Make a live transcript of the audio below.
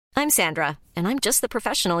I'm Sandra, and I'm just the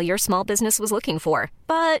professional your small business was looking for.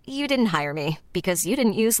 But you didn't hire me because you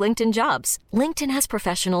didn't use LinkedIn Jobs. LinkedIn has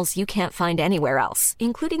professionals you can't find anywhere else,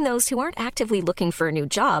 including those who aren't actively looking for a new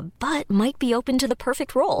job, but might be open to the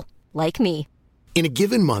perfect role, like me. In a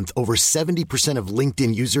given month, over 70% of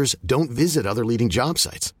LinkedIn users don't visit other leading job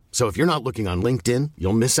sites. So if you're not looking on LinkedIn,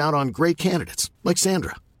 you'll miss out on great candidates like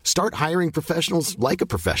Sandra. Start hiring professionals like a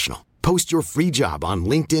professional. Post your free job on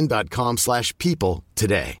linkedin.com/people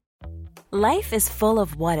today. Life is full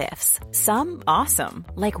of what-ifs. Some awesome,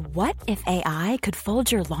 like what if AI could fold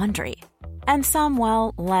your laundry? And some,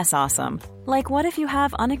 well, less awesome, like what if you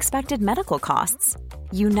have unexpected medical costs?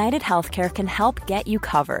 United Healthcare can help get you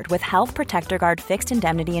covered with Health Protector Guard fixed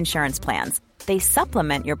indemnity insurance plans. They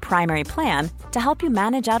supplement your primary plan to help you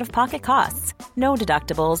manage out-of-pocket costs. No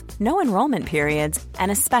deductibles, no enrollment periods,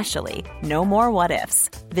 and especially no more what-ifs.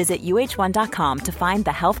 Visit uh1.com to find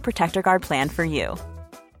the Health Protector Guard plan for you.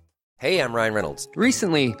 Hey, I'm Ryan Reynolds.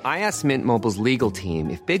 Recently, I asked Mint Mobile's legal team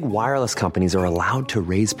if big wireless companies are allowed to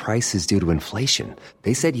raise prices due to inflation.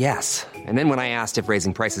 They said yes. And then when I asked if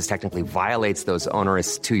raising prices technically violates those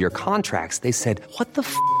onerous two-year contracts, they said, "What the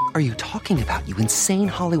f*** are you talking about, you insane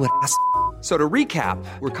Hollywood ass?" So to recap,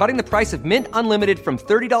 we're cutting the price of Mint Unlimited from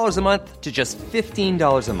 $30 a month to just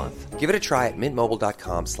 $15 a month. Give it a try at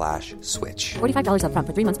mintmobile.com/switch. $45 up front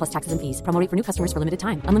for 3 months plus taxes and fees. Promo rate for new customers for limited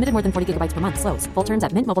time. Unlimited more than 40 gigabytes per month. Slows full terms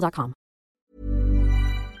at mintmobile.com.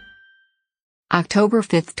 October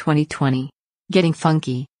 5th, 2020. Getting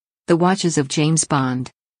Funky. The Watches of James Bond.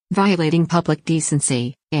 Violating Public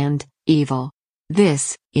Decency, and Evil.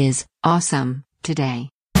 This is Awesome Today.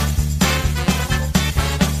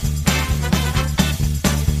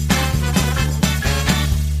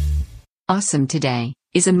 Awesome Today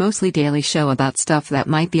is a mostly daily show about stuff that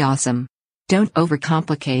might be awesome. Don't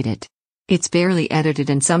overcomplicate it. It's barely edited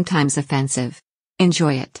and sometimes offensive.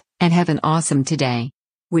 Enjoy it, and have an awesome today.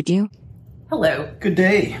 Would you? Hello. Good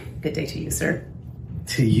day. Good day to you, sir.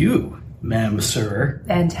 To you, ma'am, sir.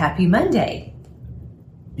 And happy Monday.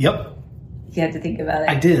 Yep. You had to think about it.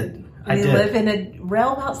 I did. We live in a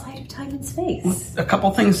realm outside of time and space. A couple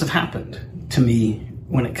things have happened to me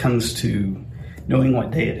when it comes to knowing what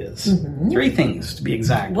day it is. Mm-hmm. 3 things, to be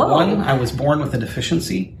exact. Whoa. 1, I was born with a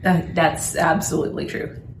deficiency. That's absolutely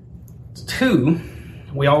true. 2,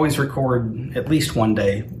 we always record at least one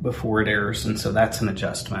day before it airs, and so that's an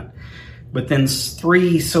adjustment. But then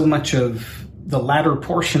 3, so much of the latter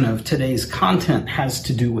portion of today's content has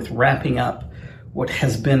to do with wrapping up what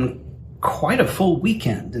has been quite a full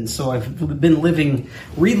weekend. And so I've been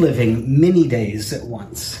reliving many days at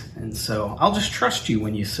once. And so I'll just trust you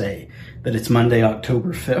when you say that it's Monday,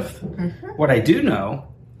 October 5th. Mm-hmm. What I do know,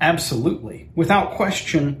 absolutely, without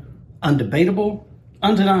question, undebatable,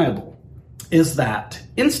 undeniable, is that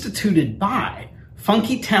instituted by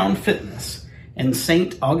Funky Town Fitness in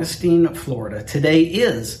St. Augustine, Florida, today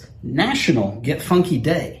is National Get Funky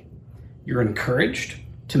Day. You're encouraged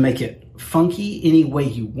to make it funky any way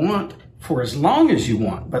you want, for as long as you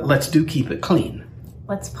want, but let's keep it clean.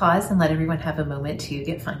 Let's pause and let everyone have a moment to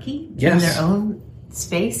get funky in their own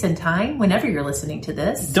space and time whenever you're listening to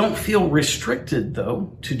this. Don't feel restricted,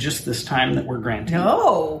 though, to just this time that we're granting.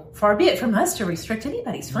 No, far be it from us to restrict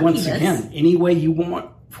anybody's funkiness. Once again, any way you want,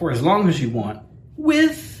 for as long as you want,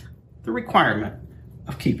 with the requirement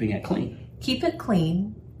of keeping it clean. Keep it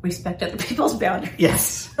clean. Respect other people's boundaries.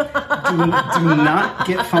 Yes. do not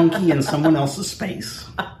get funky in someone else's space.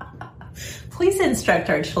 Please instruct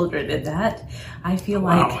our children in that. I feel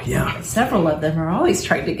like several of them are always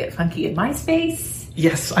trying to get funky in my space.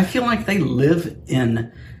 Yes, I feel like they live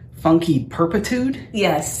in funky perpetude.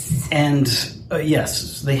 Yes. And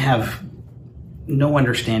yes, they have no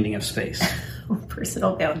understanding of space.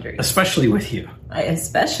 Personal boundaries. Especially with you.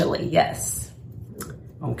 Especially, yes.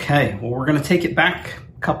 Okay, well, we're going to take it back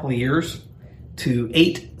a couple of years to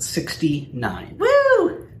 869.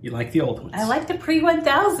 Woo! You like the old ones. I like the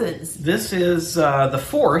pre-1000s. This is the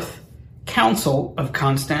 4th Council of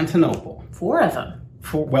Constantinople. 4 of them.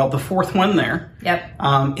 The 4th one there. Yep.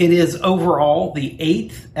 It is overall the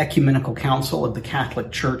 8th Ecumenical Council of the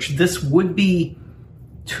Catholic Church. This would be,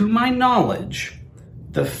 to my knowledge,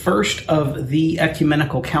 the first of the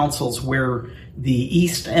ecumenical councils where the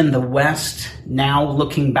East and the West, now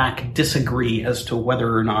looking back, disagree as to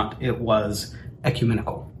whether or not it was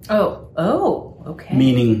ecumenical. Oh, okay.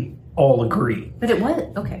 Meaning all agree. But it was,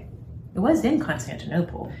 okay. It was in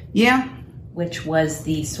Constantinople. Yeah. Which was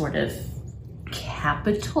the sort of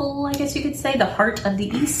capital, I guess you could say, the heart of the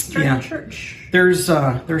Eastern Church. There's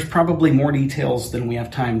probably more details than we have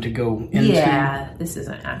time to go into. Yeah, this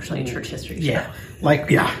isn't actually a church history show.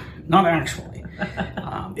 Not actually.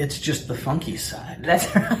 It's just the funky side.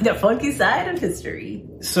 That's right, the funky side of history.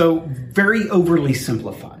 So very overly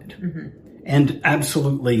simplified. And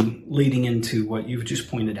absolutely leading into what you've just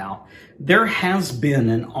pointed out, there has been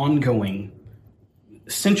an ongoing,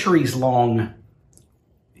 centuries-long,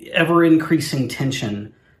 ever-increasing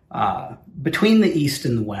tension between the East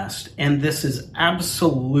and the West, and this is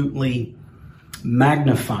absolutely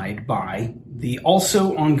magnified by the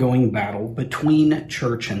also ongoing battle between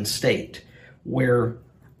church and state, where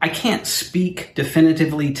I can't speak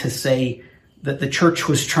definitively to say that the church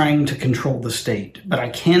was trying to control the state, but I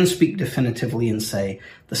can speak definitively and say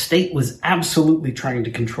the state was absolutely trying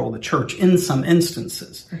to control the church in some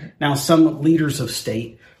instances. Now, some leaders of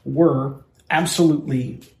state were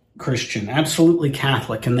absolutely Christian, absolutely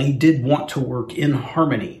Catholic, and they did want to work in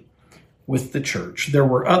harmony with the church. There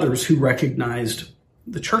were others who recognized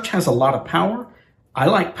the church has a lot of power. I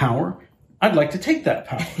like power. I'd like to take that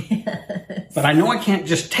power. Yes. But I know I can't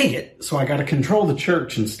just take it, so I got to control the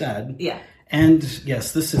church instead. Yeah. And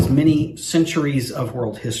yes, this is many centuries of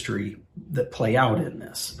world history that play out in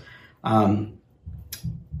this.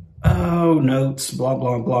 Notes, blah,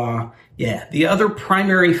 blah, blah. Yeah, the other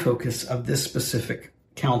primary focus of this specific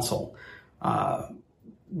council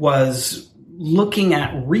was looking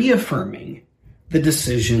at reaffirming the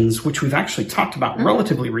decisions, which we've actually talked about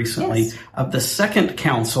relatively recently, of the Second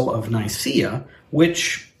Council of Nicaea,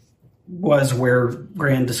 which was where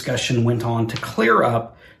grand discussion went on to clear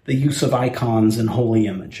up the use of icons and holy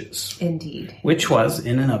images. Indeed. Which was,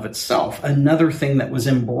 in and of itself, another thing that was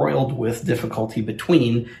embroiled with difficulty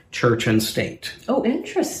between church and state. Oh,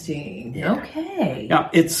 interesting. Yeah. Okay. Yeah,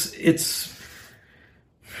 it's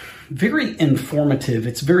very informative.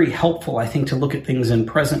 It's very helpful, I think, to look at things in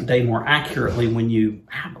present day more accurately when you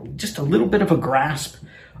have just a little bit of a grasp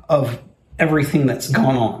of everything that's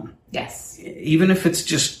gone on. Yes. Even if it's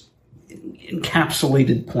just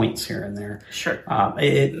encapsulated points here and there. Sure.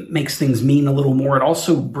 It makes things mean a little more. It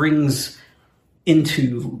also brings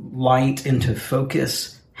into light, into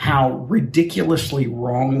focus, how ridiculously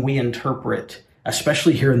wrong we interpret,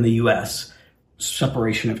 especially here in the U.S.,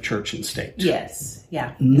 separation of church and state. Yes.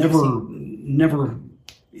 Yeah. Never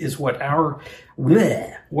is what our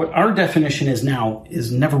definition is now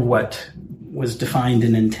is never what was defined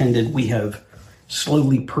and intended. We have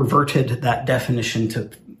slowly perverted that definition to,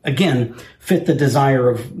 again, fit the desire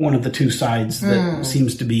of one of the two sides that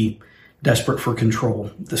seems to be desperate for control,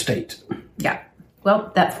 the state. Yeah.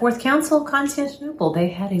 Well, that Fourth Council, Constantinople, they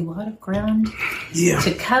had a lot of ground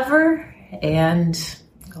to cover and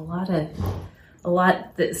a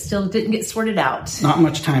lot that still didn't get sorted out. Not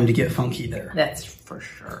much time to get funky there. That's for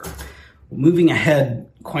sure. Moving ahead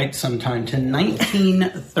quite some time to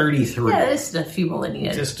 1933. Yeah, just a few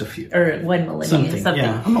millennia. Just a few. Or one millennia. Something.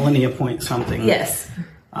 Yeah, a millennia point something. Yes.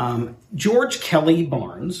 George Kelly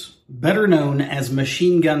Barnes, better known as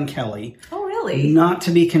Machine Gun Kelly. Oh, really? Not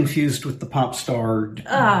to be confused with the pop star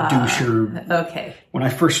doucher. Okay. When I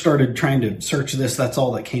first started trying to search this, that's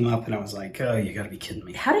all that came up, and I was like, oh, you gotta be kidding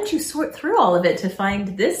me. How did you sort through all of it to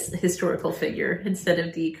find this historical figure instead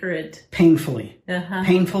of the current? Painfully.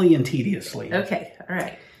 Painfully and tediously. Okay, all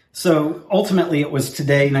right. So ultimately it was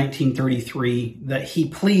today, 1933, that he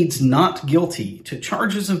pleads not guilty to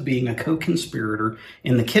charges of being a co-conspirator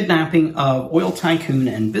in the kidnapping of oil tycoon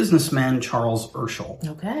and businessman Charles Urschel.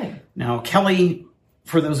 Okay. Now, Kelly,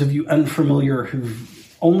 for those of you unfamiliar who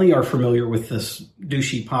only are familiar with this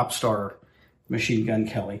douchey pop star, Machine Gun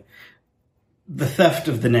Kelly, the theft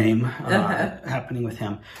of the name happening with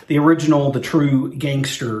him. The original, the true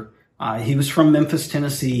gangster. He was from Memphis,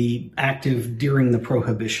 Tennessee, active during the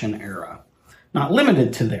Prohibition era. Not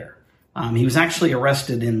limited to there. He was actually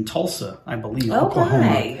arrested in Tulsa, I believe,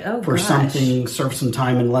 Oklahoma, for something, served some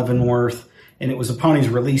time in Leavenworth, and it was upon his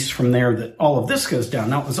release from there that all of this goes down.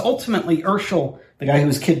 Now, it was ultimately Urschel, the guy who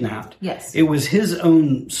was kidnapped. Yes. It was his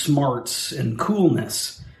own smarts and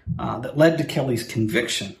coolness that led to Kelly's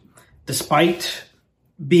conviction. Despite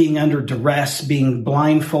being under duress, being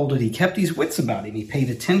blindfolded, he kept his wits about him. He paid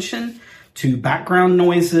attention to background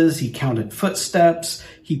noises. He counted footsteps.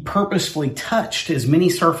 He purposefully touched as many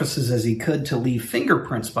surfaces as he could to leave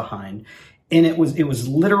fingerprints behind. And it was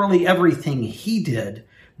literally everything he did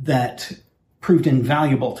that proved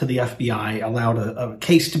invaluable to the FBI, allowed a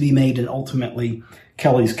case to be made, and ultimately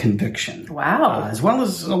Kelly's conviction. Wow. As well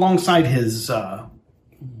as alongside his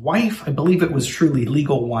wife, I believe it was truly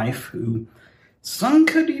legal wife, who some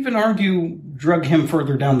could even argue drug him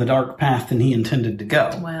further down the dark path than he intended to go.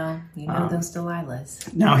 Well, you know those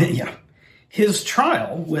Delilahs. Now, his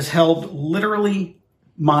trial was held literally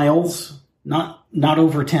miles, not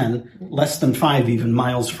over 10, less than 5 even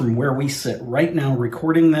miles from where we sit right now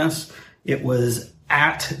recording this It was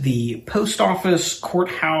at the post office,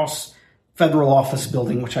 courthouse, federal office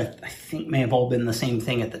building, which I think may have all been the same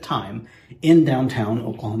thing at the time, in downtown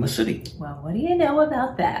Oklahoma City. Well, what do you know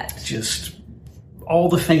about that? Just all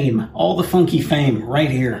the fame, all the funky fame right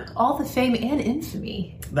here. All the fame and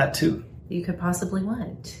infamy. That too. You could possibly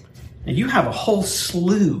want. And you have a whole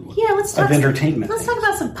slew let's talk of entertainment. Let's talk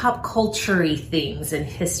about some pop culture-y things in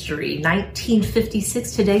history.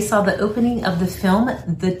 1956 today saw the opening of the film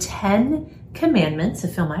The 10 Commandments, a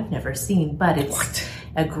film I've never seen, but it's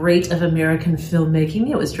a great of American filmmaking.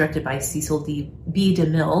 It was directed by Cecil B.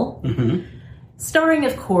 DeMille. Mm-hmm. Starring,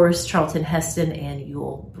 of course, Charlton Heston and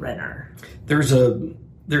Yul Brynner. There's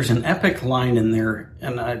an epic line in there,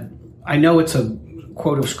 and I know it's a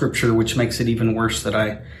quote of scripture, which makes it even worse that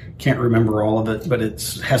I can't remember all of it, but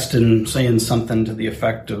it's Heston saying something to the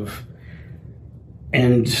effect of,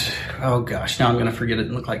 and oh gosh, now I'm going to forget it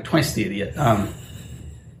and look like twice the idiot.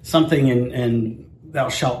 Something and thou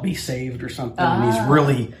shalt be saved or something, and he's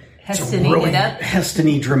really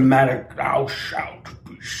Heston-y dramatic. Thou shalt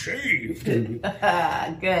be saved. And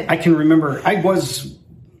good. I can remember I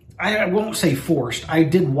won't say forced. I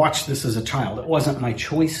did watch this as a child. It wasn't my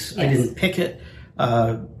choice. Yes. I didn't pick it.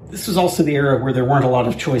 This is also the era where there weren't a lot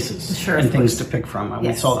of choices and things to pick from.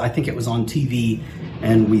 Yes. I think it was on TV,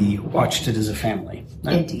 and we watched it as a family.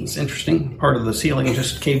 Indeed. It's interesting. Part of the ceiling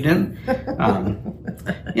just caved in.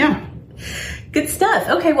 Yeah. Good stuff.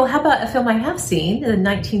 Okay, well, how about a film I have seen, the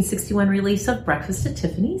 1961 release of Breakfast at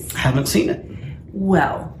Tiffany's? Haven't seen it.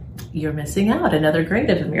 Well, you're missing out. Another great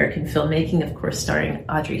of American filmmaking, of course, starring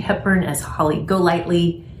Audrey Hepburn as Holly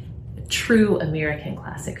Golightly. A true American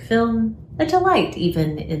classic film. A delight,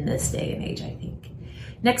 even in this day and age, I think.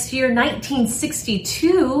 Next year,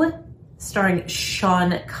 1962, starring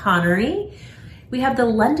Sean Connery, we have the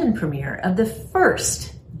London premiere of the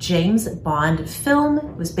first James Bond film.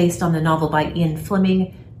 It was based on the novel by Ian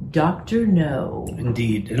Fleming, Dr. No.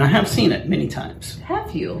 Indeed, and I have seen it many times.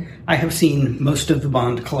 Have you? I have seen most of the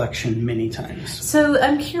Bond collection many times. So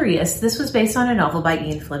I'm curious, this was based on a novel by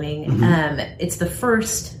Ian Fleming. Mm-hmm. It's the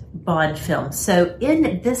first Bond film. So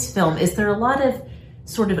in this film, is there a lot of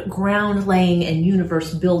sort of ground laying and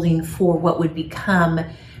universe building for what would become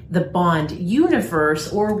the Bond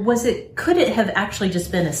universe, or could it have actually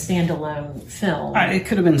just been a standalone film? It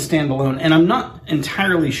could have been standalone, and I'm not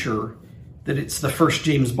entirely sure that it's the first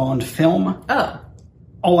James Bond film. Oh.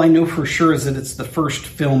 All I know for sure is that it's the first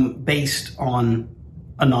film based on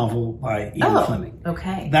a novel by Ian Fleming.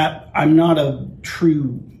 Okay. That I'm not a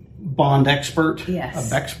true Bond expert. Yes.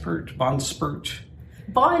 Bond spurt.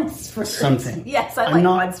 Something. Yes,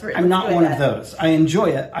 Bond spurt. I'm not one of those. I enjoy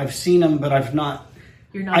it. I've seen them, but I've not.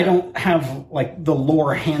 I don't have like the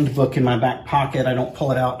lore handbook in my back pocket. I don't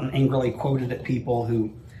pull it out and angrily quote it at people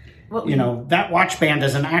who, that watch band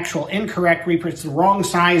is an actual incorrect it's the wrong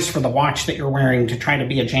size for the watch that you're wearing to try to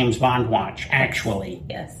be a James Bond watch, actually.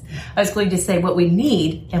 Yes. I was going to say what we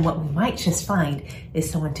need and what we might just find is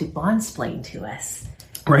someone to Bondsplain to us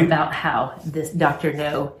about how this Dr.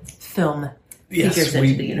 No film figures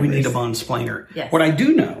into the universe. We need a Bondsplainer. Yes. What I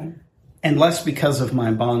do know, and less because of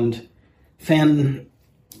my Bond fanfare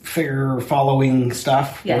following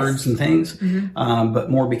stuff, words and things, but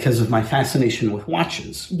more because of my fascination with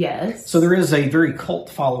watches. Yes. So there is a very cult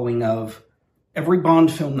following of every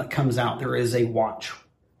Bond film that comes out, there is a watch.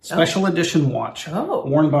 Special edition watch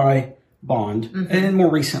worn by Bond. Mm-hmm. And more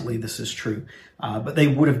recently, this is true. But they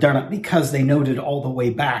would have done it because they noted all the way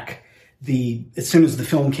back, as soon as the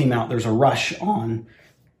film came out, there's a rush on,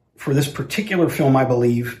 for this particular film, I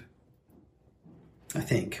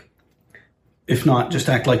think. If not, just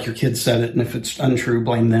act like your kid said it, and if it's untrue,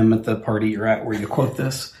 blame them at the party you're at where you quote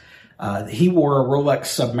this. He wore a Rolex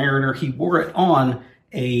Submariner. He wore it on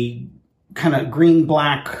a kind of green,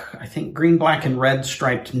 black, and red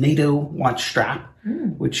striped NATO watch strap,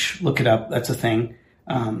 which, look it up, that's a thing.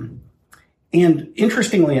 And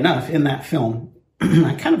interestingly enough, in that film,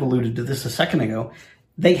 I kind of alluded to this a second ago,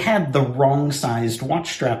 they had the wrong sized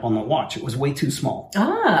watch strap on the watch. It was way too small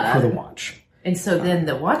for the watch. And so then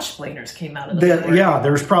the watch splainers came out of the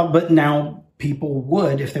there's probably, but now people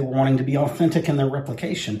would, if they were wanting to be authentic in their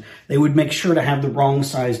replication, they would make sure to have the wrong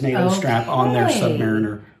size NATO strap on their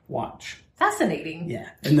Submariner watch. Fascinating. Yeah.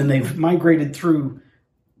 And then they've migrated through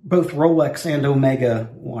both Rolex and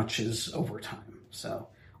Omega watches over time. So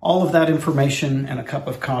all of that information and a cup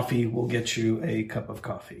of coffee will get you a cup of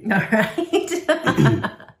coffee. All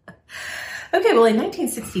right. Okay, well, in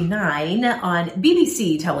 1969, on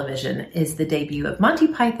BBC television is the debut of Monty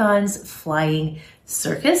Python's Flying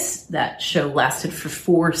Circus. That show lasted for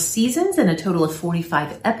 4 seasons and a total of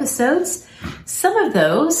 45 episodes. Some of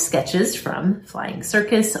those sketches from Flying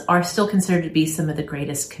Circus are still considered to be some of the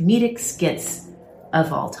greatest comedic skits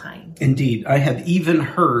of all time. Indeed. I have even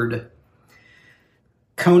heard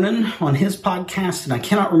Conan on his podcast, and I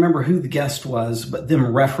cannot remember who the guest was, but them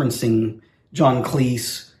referencing John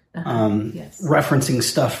Cleese, referencing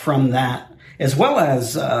stuff from that, as well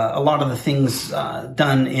as a lot of the things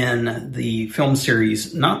done in the film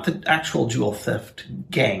series, not the actual Jewel Theft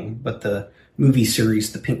Gang, but the movie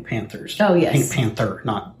series, The Pink Panthers. Oh, yes. Pink Panther,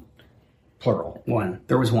 not plural. One.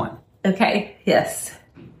 There was one. Okay, yes.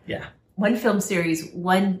 Yeah. One film series,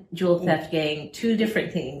 one Jewel Theft Gang, 2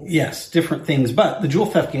 different things. Yes, different things. But the Jewel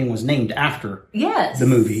Theft Gang was named after the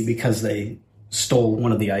movie because they stole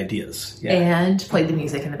one of the ideas. Yeah. And played the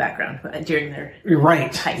music in the background during their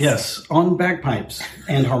heist. Yes, on bagpipes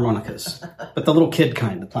and harmonicas. But the little kid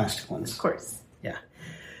kind, the plastic ones. Of course. Yeah.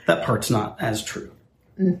 That part's not as true.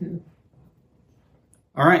 Mm-hmm.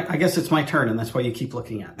 All right, I guess it's my turn, and that's why you keep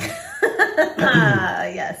looking at me.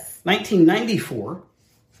 Yes. 1994,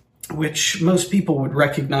 which most people would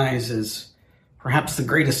recognize as perhaps the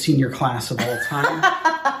greatest senior class of all time.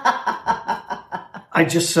 I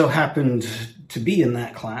just so happened to be in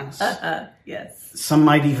that class. Yes. Some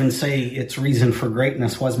might even say its reason for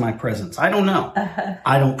greatness was my presence. I don't know.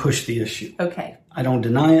 I don't push the issue. Okay. I don't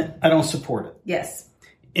deny it. I don't support it. Yes.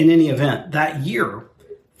 In any event, that year,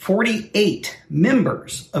 48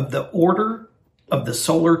 members of the Order of the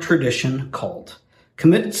Solar Tradition cult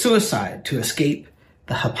committed suicide to escape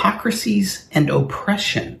the hypocrisies and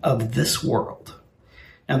oppression of this world.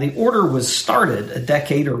 Now, the order was started a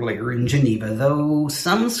decade earlier in Geneva, though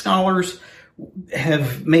some scholars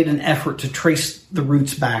have made an effort to trace the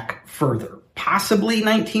roots back further. Possibly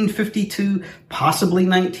 1952, possibly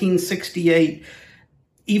 1968.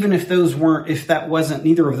 Even if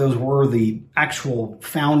neither of those were the actual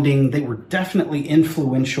founding, they were definitely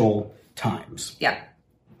influential times. Yeah.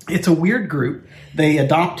 It's a weird group. They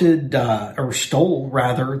adopted, or stole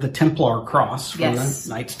rather, the Templar cross from the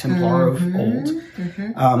Knights Templar of old.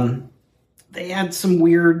 Mm-hmm. They had some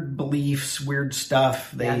weird beliefs, weird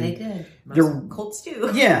stuff. They did. Most cults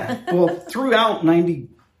do. Yeah. Well, throughout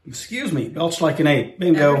belched like an ape.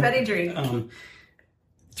 Bingo. Everybody drink.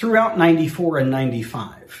 Throughout 94 and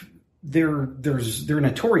 95, they're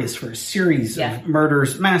notorious for a series of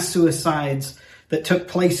murders, mass suicides that took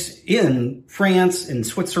place in France, in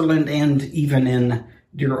Switzerland, and even in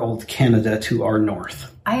dear old Canada to our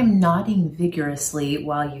north. I am nodding vigorously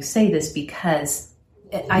while you say this because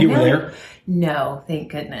You were there? No,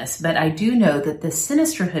 thank goodness. But I do know that the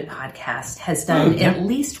Sinisterhood podcast has done at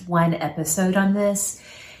least one episode on this.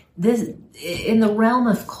 In the realm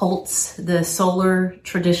of cults, the Solar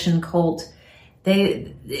Tradition cult,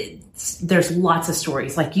 there's lots of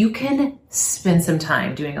stories. Like, you can spend some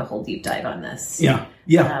time doing a whole deep dive on this. Yeah.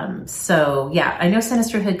 I know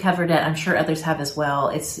Sinisterhood covered it. I'm sure others have as well.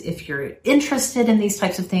 If you're interested in these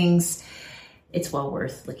types of things, it's well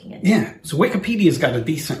worth looking at. Yeah. So Wikipedia's got a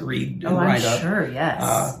decent read. I'm sure.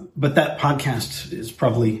 Yes. But that podcast is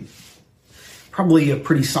probably a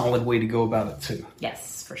pretty solid way to go about it too.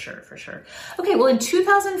 Yes, for sure. Okay. Well, in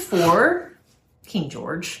 2004, King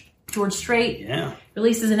George Strait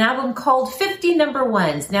releases an album called 50 Number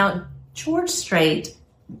Ones. Now, George Strait,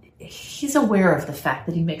 he's aware of the fact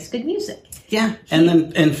that he makes good music. Yeah. And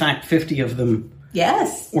then, in fact, 50 of them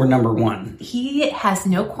were number one. He has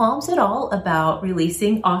no qualms at all about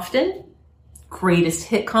releasing often greatest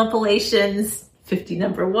hit compilations, 50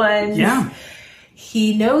 number ones. Yeah.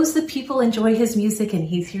 He knows that people enjoy his music, and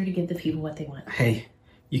he's here to give the people what they want. Hey,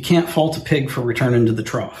 you can't fault a pig for returning to the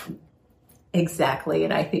trough. Exactly,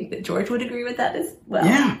 and I think that George would agree with that as well.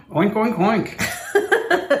 Yeah, oink, oink,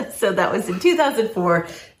 oink. So that was in 2004,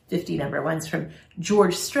 50 number ones from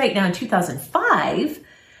George Strait. Now in 2005,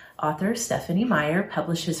 author Stephenie Meyer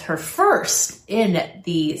publishes her first in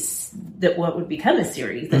what would become a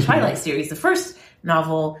series, the Twilight series. The first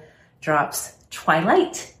novel drops,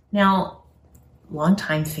 Twilight. Now,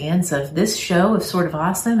 longtime fans of this show of Sort of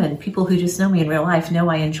Awesome and people who just know me in real life know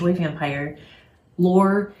I enjoy vampire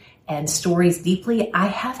lore and stories deeply. I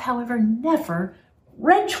have, however, never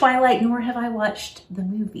read Twilight, nor have I watched the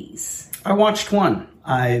movies. I watched one.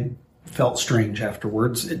 I felt strange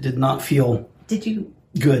afterwards. It did not feel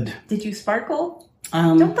good. Did you sparkle?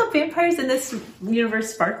 Don't the vampires in this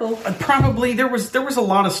universe sparkle? Probably. There was a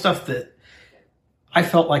lot of stuff that I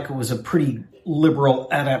felt like it was a pretty liberal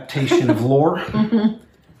adaptation of lore.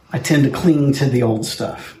 I tend to cling to the old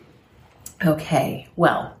stuff. Okay,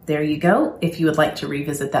 well, there you go. If you would like to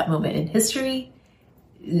revisit that moment in history,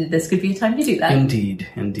 this could be a time to do that. Indeed,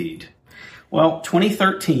 indeed. Well,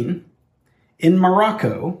 2013, in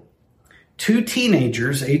Morocco, 2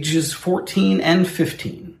 teenagers, ages 14 and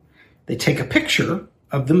 15, they take a picture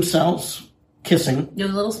of themselves kissing. Do a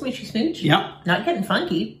little smoochy smooch? Yeah. Not getting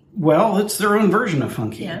funky. Well, it's their own version of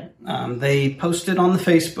funky. Yeah. They post it on the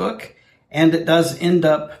Facebook, and it does end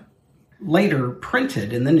up later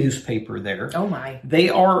printed in the newspaper there. Oh, my. They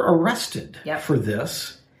are arrested Yep. for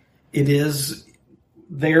this. It is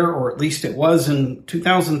there, or at least it was in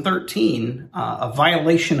 2013, a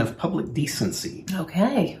violation of public decency.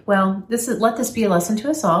 Okay, well, let this be a lesson to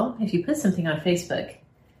us all. If you put something on Facebook,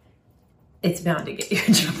 it's bound to get you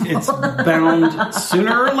in trouble. It's bound,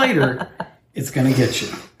 sooner or later, it's going to get you.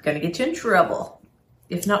 Going to get you in trouble.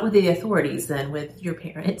 If not with the authorities, then with your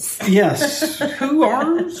parents. Yes, who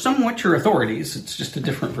are somewhat your authorities. It's just a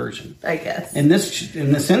different version. I guess. In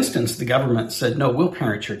this instance, the government said, no, we'll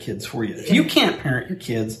parent your kids for you. If you can't parent your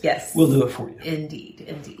kids, yes, we'll do it for you. Indeed,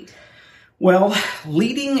 indeed. Well,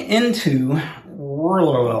 leading into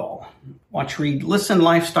Watch, Read, Listen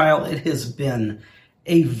lifestyle, it has been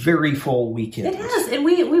a very full weekend. It has. And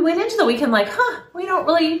we went into the weekend like, we don't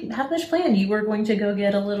really have much planned. You were going to go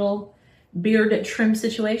get a little beard trim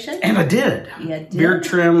situation. And I did. Yeah, did. Beard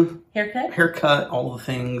trim. Haircut, all the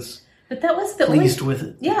things. But that was the pleased with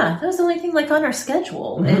it. Yeah, that was the only thing like on our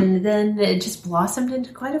schedule. Mm-hmm. And then it just blossomed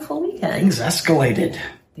into quite a full weekend. Things escalated.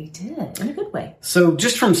 They did, in a good way. So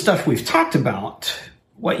just from stuff we've talked about,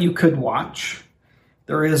 what you could watch,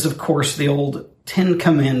 there is, of course, the old 10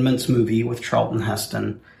 Commandments movie with Charlton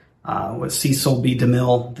Heston, with Cecil B.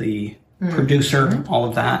 DeMille, the producer, all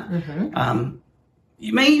of that. Mm-hmm.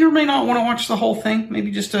 You may or may not want to watch the whole thing. Maybe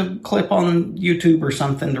just a clip on YouTube or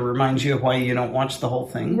something to remind you of why you don't watch the whole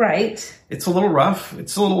thing. Right. It's a little rough.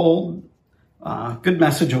 It's a little old. Good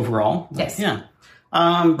message overall. Yes. Yeah.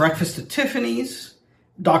 Breakfast at Tiffany's,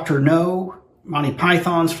 Dr. No, Monty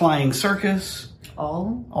Python's Flying Circus.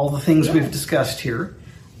 All the things we've discussed here.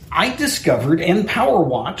 I discovered and power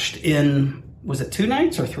watched in, was it 2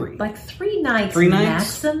 nights or 3? Like 3 nights. 3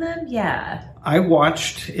 nights? Maximum, yeah. I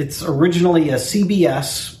watched, it's originally a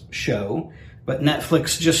CBS show, but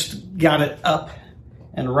Netflix just got it up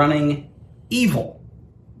and running. Evil.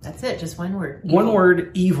 That's it, just one word. Evil. One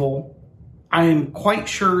word, Evil. I am quite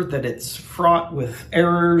sure that it's fraught with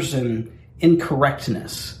errors and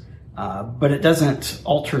incorrectness, but it doesn't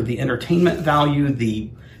alter the entertainment value.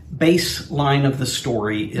 The baseline of the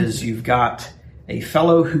story is you've got a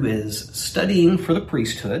fellow who is studying for the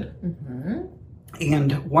priesthood. Mm-hmm.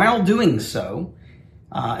 And while doing so,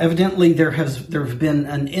 evidently there have been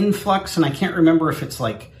an influx, and I can't remember if it's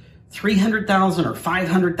like 300,000 or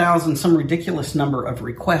 500,000, some ridiculous number of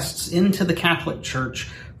requests into the Catholic Church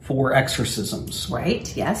for exorcisms.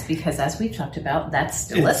 Right, yes, because as we've talked about, that's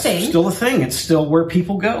still a thing. It's still a thing. It's still where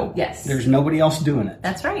people go. Yes. There's nobody else doing it.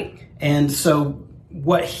 That's right. And so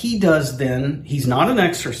what he does then, he's not an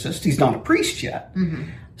exorcist, he's not a priest yet. Mm-hmm.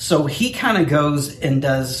 So he kind of goes and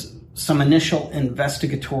does some initial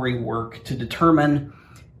investigatory work to determine,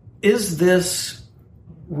 is this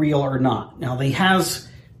real or not? Now,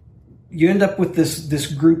 you end up with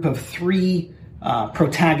this group of 3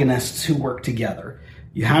 protagonists who work together.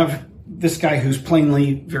 You have this guy who's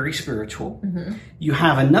plainly very spiritual. Mm-hmm. You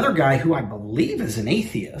have another guy who I believe is an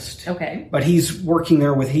atheist. Okay. But he's working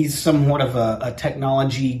there he's somewhat of a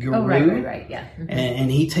technology guru. Oh, right, yeah. Mm-hmm.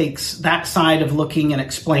 And he takes that side of looking and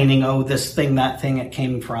explaining, this thing, that thing, it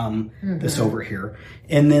came from this over here.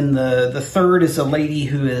 And then the third is a lady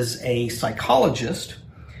who is a psychologist.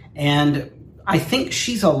 And I think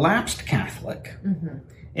she's a lapsed Catholic. Mm-hmm.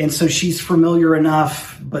 And so she's familiar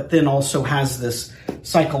enough, but then also has this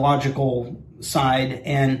psychological side.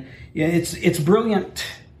 And it's brilliant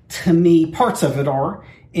to me. Parts of it are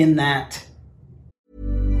in that.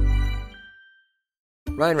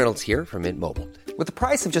 Ryan Reynolds here from Mint Mobile. With the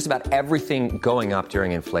price of just about everything going up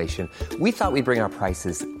during inflation, we thought we'd bring our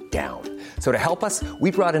prices down. So to help us,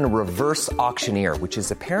 we brought in a reverse auctioneer, which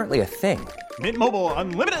is apparently a thing. Mint Mobile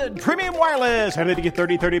Unlimited Premium Wireless. How to get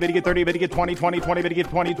 30, 30, bit to get 30, bit to get 20, 20, 20, bit to get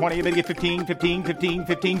 20, 20, bit to get 15, 15, 15,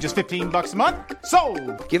 15, just $15 a month?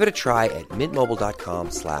 Sold! Give it a try at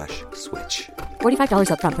mintmobile.com/switch.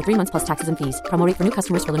 $45 up front for 3 months plus taxes and fees. Promo rate for new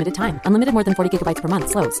customers for limited time. Unlimited more than 40 gigabytes per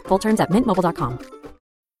month. Slows full terms at mintmobile.com.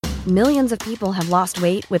 Millions of people have lost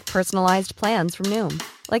weight with personalized plans from Noom.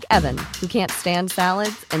 Like Evan, who can't stand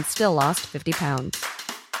salads and still lost 50 pounds.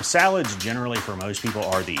 Salads generally for most people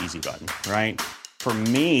are the easy button, right? For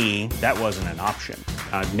me, that wasn't an option.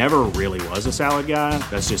 I never really was a salad guy.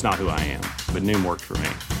 That's just not who I am. But Noom worked for me.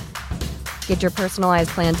 Get your personalized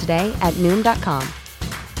plan today at Noom.com.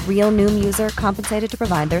 Real Noom user compensated to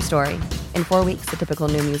provide their story. In 4 weeks, the typical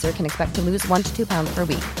Noom user can expect to lose 1 to 2 pounds per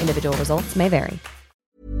week. Individual results may vary.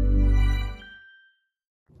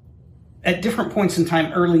 At different points in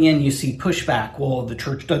time, early in, you see pushback. Well, the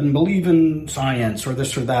church doesn't believe in science or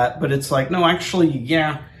this or that. But it's like, no, actually,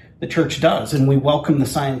 yeah, the church does. And we welcome the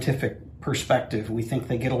scientific perspective. We think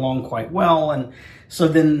they get along quite well. And so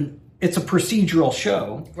then it's a procedural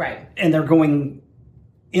show. Right. And they're going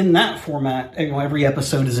in that format. You know, every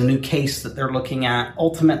episode is a new case that they're looking at.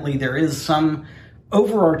 Ultimately, there is some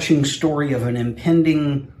overarching story of an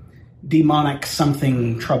impending demonic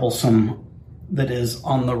something troublesome that is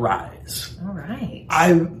on the rise. All right.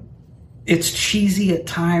 It's cheesy at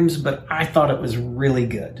times, but I thought it was really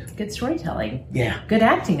good. Good storytelling. Yeah. Good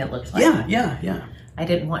acting, it looked like. Yeah. I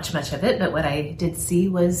didn't watch much of it, but what I did see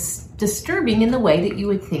was disturbing in the way that you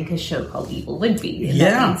would think a show called Evil would be. And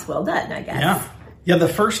that means well done, I guess. Yeah, the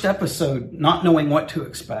first episode, not knowing what to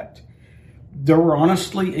expect, there were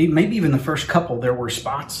honestly, maybe even the first couple, there were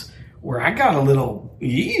spots where I got a little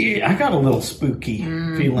spooky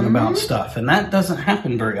feeling about stuff, and that doesn't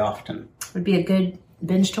happen very often. Would be a good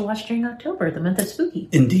binge to watch during October, the month of spooky.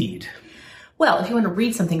 Indeed. Well, if you want to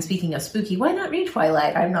read something, speaking of spooky, why not read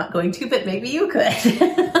Twilight? I'm not going to, but maybe you could.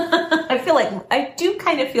 I do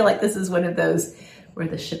kind of feel like this is one of those where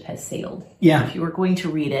the ship has sailed. Yeah. If you were going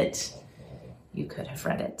to read it, you could have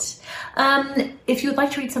read it. If you would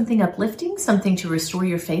like to read something uplifting, something to restore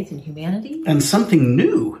your faith in humanity. And something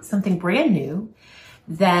new. Something brand new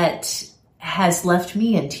that has left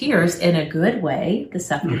me in tears in a good way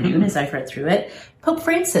this afternoon as I've read through it. Pope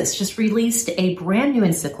Francis just released a brand new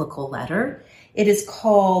encyclical letter. It is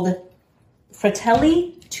called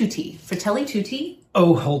Fratelli Tutti. Fratelli Tutti.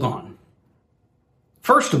 Oh, hold on.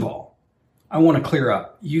 First of all, I want to clear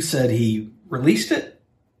up. You said he released it?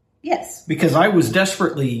 Yes. Because I was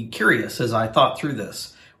desperately curious as I thought through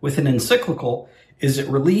this. With an encyclical, is it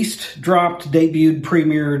released, dropped, debuted,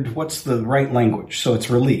 premiered? What's the right language? So it's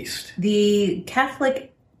released. The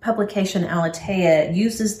Catholic publication Aletheia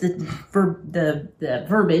uses the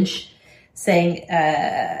verbiage saying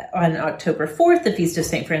on October 4th, the feast of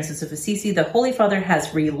St. Francis of Assisi, the Holy Father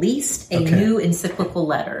has released a new encyclical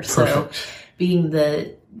letter. Perfect. So being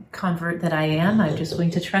the convert that I am, I'm just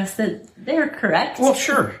going to trust that they're correct. Well,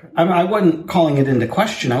 sure. I wasn't calling it into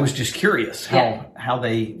question. I was just curious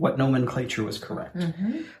what nomenclature was correct.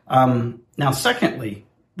 Now, secondly,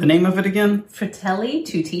 the name of it again? Fratelli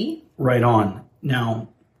Tutti. Right on. Now,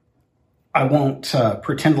 I won't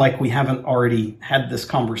pretend like we haven't already had this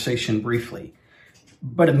conversation briefly,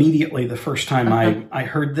 but immediately the first time I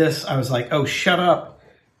heard this, I was like, oh, shut up.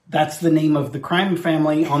 That's the name of the crime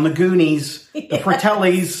family on the Goonies, the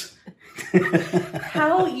Fratellis.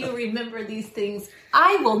 How you remember these things,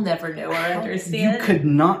 I will never know or understand. You could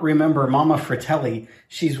not remember Mama Fratelli.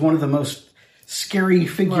 She's one of the most scary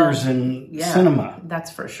figures in cinema.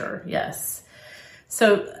 That's for sure, yes.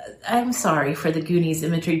 So I'm sorry for the Goonies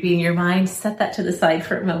imagery being your mind. Set that to the side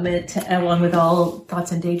for a moment, along with all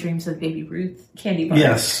thoughts and daydreams of Baby Ruth candy bar.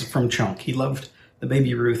 Yes, from Chunk. He loved the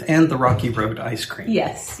Baby Ruth and the Rocky Road ice cream.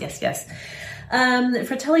 Yes.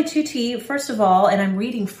 Fratelli Tutti, first of all, and I'm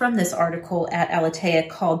reading from this article at Aletheia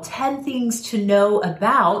called 10 Things to Know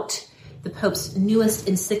About the Pope's newest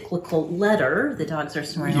encyclical letter. The dogs are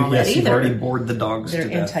snoring already. Yes, you've already bored the dogs They're to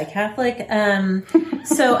death. Anti-Catholic.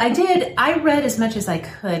 So I read as much as I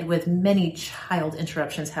could with many child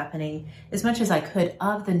interruptions happening, as much as I could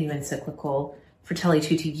of the new encyclical Fratelli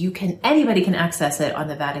Tutti. Anybody can access it on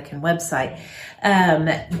the Vatican website.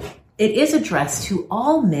 It is addressed to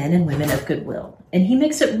all men and women of goodwill. And he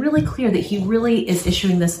makes it really clear that he really is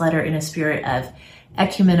issuing this letter in a spirit of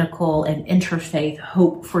ecumenical and interfaith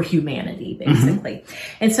hope for humanity, basically.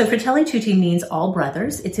 And so Fratelli Tutti means all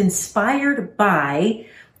brothers. It's inspired by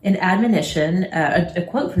an admonition, a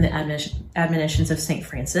quote from the admonitions of St.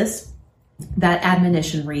 Francis. That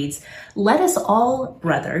admonition reads, "Let us all,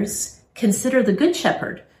 brothers, consider the Good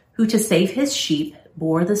Shepherd, who to save his sheep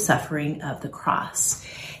bore the suffering of the cross."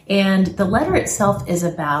 And the letter itself is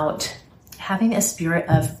about having a spirit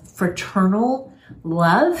of fraternal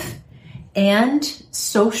love and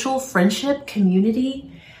social friendship,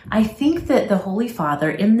 community. I think that the Holy Father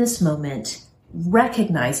in this moment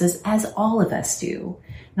recognizes, as all of us do,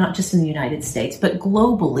 not just in the United States, but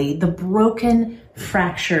globally, the broken,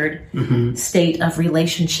 fractured state of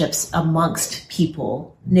relationships amongst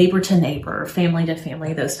people, neighbor to neighbor, family to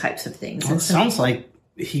family, those types of things. Well, it sounds like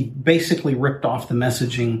he basically ripped off the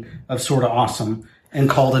messaging of Sorta Awesome and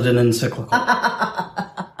called it an encyclical.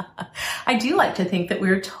 I do like to think that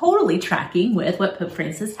we're totally tracking with what Pope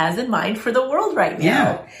Francis has in mind for the world right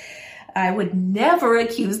now. I would never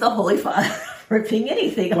accuse the Holy Father of ripping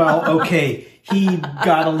anything off. Well, okay. He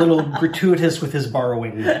got a little gratuitous with his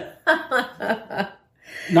borrowing.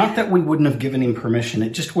 Not that we wouldn't have given him permission.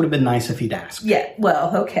 It just would have been nice if he'd asked. Yeah,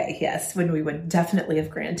 well, okay, yes, when we would definitely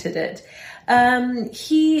have granted it.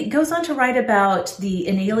 He goes on to write about the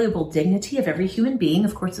inalienable dignity of every human being.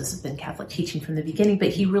 Of course, this has been Catholic teaching from the beginning, but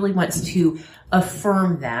he really wants to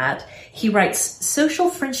affirm that. He writes, social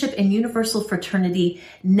friendship and universal fraternity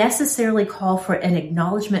necessarily call for an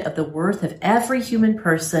acknowledgement of the worth of every human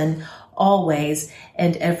person, always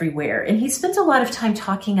and everywhere. And he spends a lot of time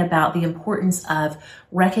talking about the importance of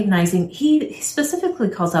recognizing, he specifically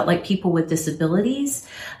calls out like people with disabilities,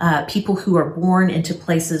 people who are born into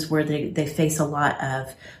places where they face a lot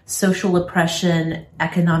of social oppression,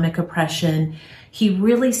 economic oppression. He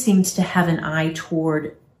really seems to have an eye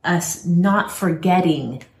toward us not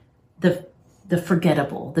forgetting the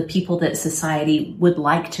forgettable, the people that society would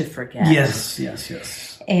like to forget. Yes.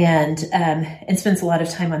 And spends a lot of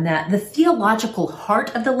time on that. The theological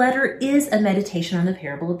heart of the letter is a meditation on the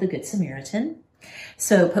parable of the Good Samaritan.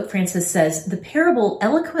 So Pope Francis says, the parable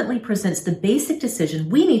eloquently presents the basic decision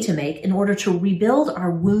we need to make in order to rebuild our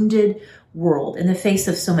wounded world. In the face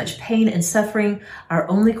of so much pain and suffering, our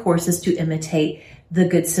only course is to imitate the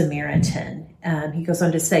Good Samaritan. He goes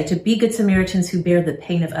on to say, to be Good Samaritans who bear the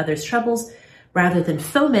pain of others' troubles rather than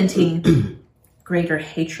fomenting greater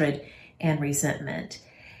hatred and resentment.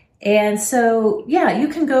 And so, yeah, you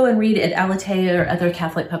can go and read at Aletheia or other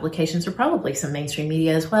Catholic publications, or probably some mainstream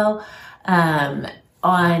media as well, on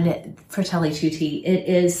Fratelli Tutti. It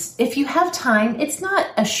is, if you have time, it's not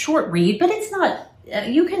a short read, but it's not,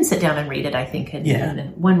 you can sit down and read it, I think,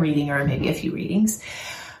 in one reading or maybe a few readings.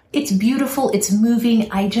 It's beautiful. It's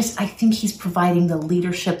moving. I think he's providing the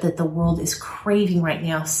leadership that the world is craving right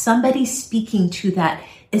now. Somebody speaking to that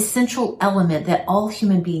essential element that all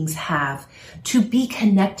human beings have, to be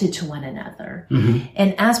connected to one another. Mm-hmm.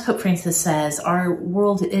 And as Pope Francis says, our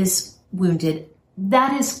world is wounded.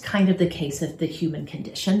 That is kind of the case of the human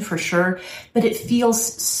condition, for sure. But it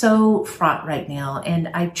feels so fraught right now. And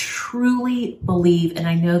I truly believe, and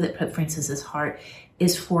I know that Pope Francis's heart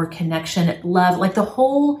is for connection, love. Like the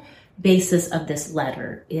whole basis of this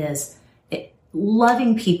letter is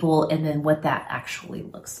loving people, and then what that actually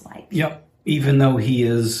looks like. Yep. Even though he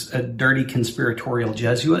is a dirty conspiratorial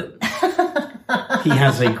Jesuit, he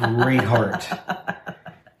has a great heart.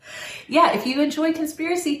 Yeah, if you enjoy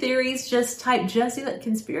conspiracy theories, just type Jesuit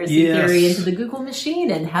conspiracy theory into the Google machine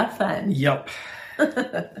and have fun. Yep.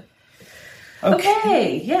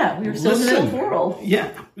 Okay, yeah, we were still in the middle of the world.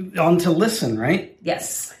 Yeah, on to Listen, right?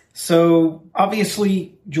 Yes. So,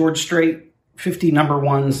 obviously, George Strait, 50 number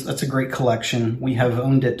ones, that's a great collection. We have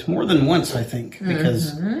owned it more than once, I think,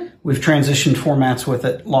 because we've transitioned formats with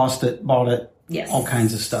it, lost it, bought it, all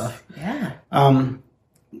kinds of stuff. Yeah.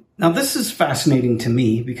 Now, this is fascinating to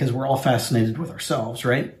me because we're all fascinated with ourselves,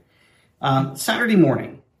 right? Saturday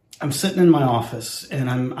morning, I'm sitting in my office,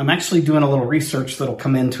 and I'm actually doing a little research that'll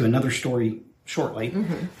come into another story shortly.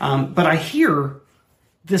 Mm-hmm. But I hear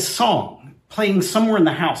this song playing somewhere in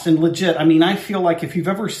the house, and legit, I mean, I feel like if you've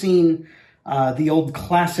ever seen the old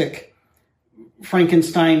classic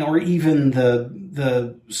Frankenstein, or even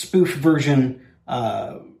the spoof version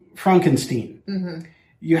Frankenstein,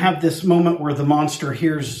 you have this moment where the monster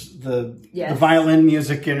hears the violin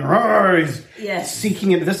music and he's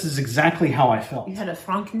seeking it. This is exactly how I felt. You had a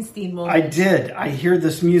Frankenstein moment. I did. I hear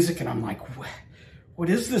this music and I'm like, what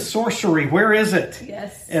is this sorcery? Where is it?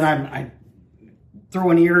 Yes. And I throw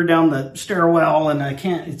an ear down the stairwell, and I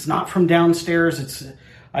can't. It's not from downstairs.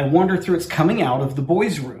 I wander through. It's coming out of the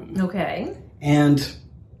boys' room. Okay. And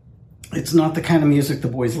it's not the kind of music the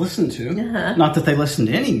boys listen to. Uh-huh. Not that they listen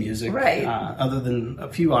to any music, right? Other than a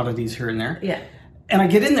few oddities here and there. Yeah. And I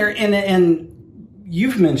get in there, and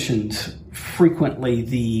you've mentioned frequently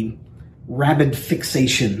the rabid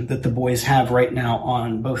fixation that the boys have right now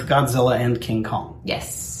on both Godzilla and King Kong.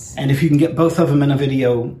 Yes. And if you can get both of them in a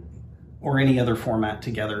video or any other format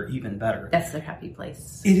together, even better. That's their happy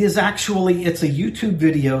place. It is actually, it's a YouTube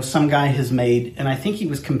video some guy has made, and I think he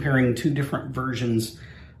was comparing two different versions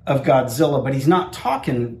of Godzilla, but he's not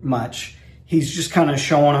talking much. He's just kind of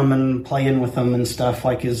showing them and playing with them and stuff,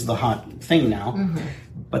 like is the hot thing now. Mm-hmm.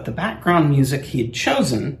 But the background music he had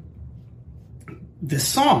chosen, this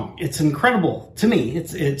song, it's incredible to me.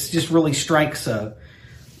 It's just really strikes a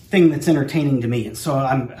thing that's entertaining to me. And so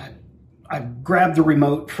I grabbed the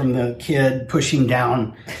remote from the kid, push him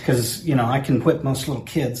down, because, I can whip most little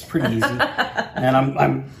kids pretty easy. And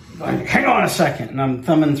I'm hang on a second, and I'm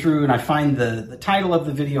thumbing through, and I find the title of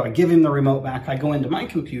the video. I give him the remote back. I go into my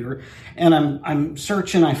computer, and I'm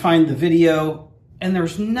searching. I find the video, and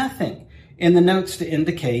there's nothing in the notes to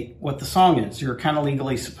indicate what the song is. You're kind of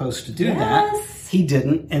legally supposed to do that. He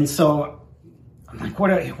didn't. And so I'm like, what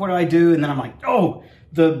do I do? And then I'm like, oh,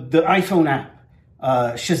 the iPhone app,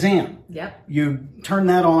 Shazam. Yep. You turn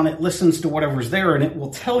that on, it listens to whatever's there, and it will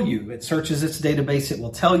tell you. It searches its database. It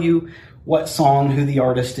will tell you what song, who the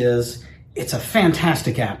artist is. It's a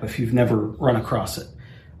fantastic app if you've never run across it.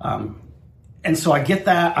 And so I get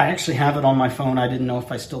that. I actually have it on my phone. I didn't know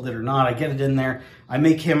if I still did or not. I get it in there. I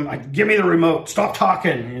make him, give me the remote. Stop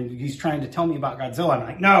talking. And he's trying to tell me about Godzilla. I'm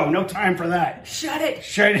like, no time for that. Shut it.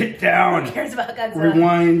 Shut it down. Who cares about Godzilla?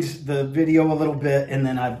 Rewind the video a little bit, and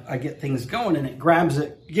then I get things going, and it grabs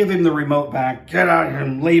it. Give him the remote back. Get out of here.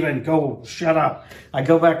 I'm leaving. Go. Shut up. I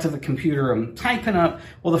go back to the computer. I'm typing up.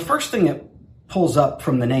 Well, the first thing it pulls up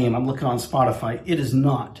from the name, I'm looking on Spotify. It is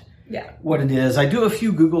not what it is. I do a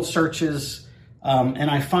few Google searches. And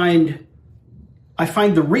I find the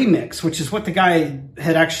remix, which is what the guy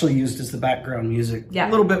had actually used as the background music. Yeah. A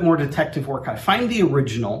little bit more detective work. I find the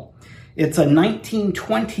original. It's a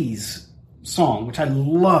 1920s song, which I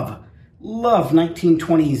love. Love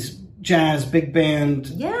 1920s jazz, big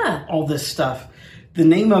band, all this stuff. The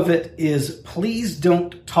name of it is Please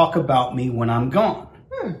Don't Talk About Me When I'm Gone.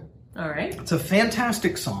 All right. It's a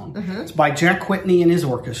fantastic song. It's by Jack Whitney and his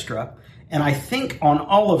orchestra. And I think on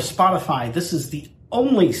all of Spotify, this is the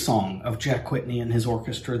only song of Jack Whitney and his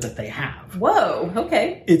orchestra that they have. Whoa,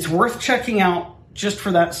 okay. It's worth checking out just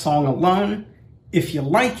for that song alone. If you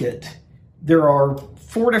like it, there are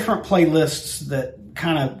 4 different playlists that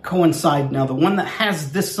kind of coincide. Now, the one that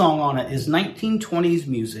has this song on it is 1920s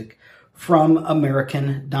music from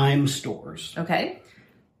American dime stores. Okay.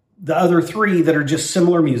 The other 3 that are just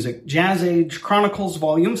similar music, Jazz Age Chronicles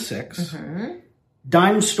Volume 6,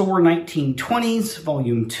 Dime Store 1920s,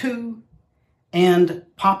 Volume 2, and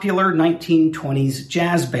Popular 1920s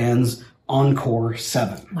Jazz Bands Encore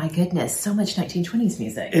 7. My goodness, so much 1920s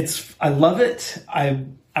music. I love it. I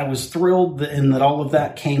was thrilled and that all of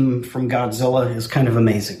that came from Godzilla is kind of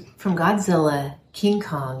amazing. From Godzilla, King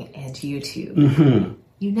Kong, and U2.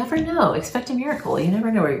 You never know. Expect a miracle. You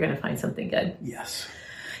never know where you're going to find something good. Yes.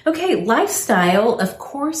 Okay, lifestyle. Of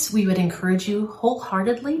course, we would encourage you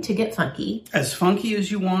wholeheartedly to get funky. As funky as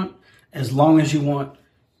you want, as long as you want,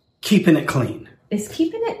 keeping it clean. Is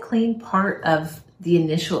keeping it clean part of the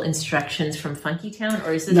initial instructions from Funky Town,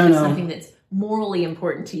 or is this just something that's morally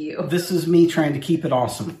important to you? This is me trying to keep it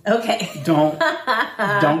awesome. Okay. Don't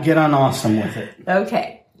get unawesome with it.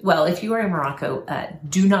 Okay. Well, if you are in Morocco,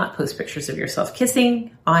 do not post pictures of yourself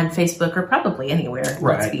kissing on Facebook or probably anywhere.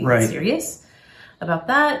 Let's be serious about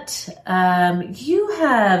that. You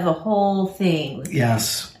have a whole thing.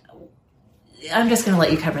 Yes. I'm just going to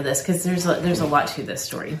let you cover this because there's a lot to this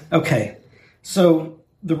story. Okay. So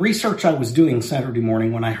the research I was doing Saturday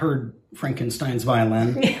morning when I heard Frankenstein's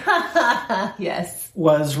violin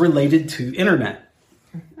was related to internet.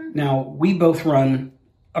 Now, we both run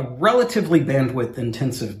a relatively bandwidth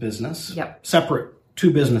intensive business. Separate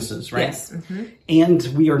 2 businesses, right? Yes. And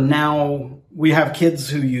we have kids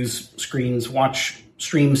who use screens, watch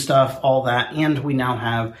stream stuff, all that. And we now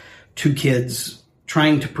have 2 kids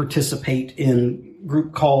trying to participate in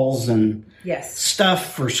group calls and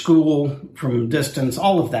stuff for school from distance,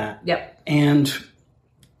 all of that. And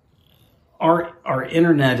our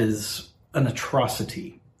internet is an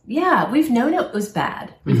atrocity. Yeah, we've known it was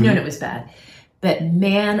bad. But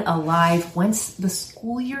man alive, once the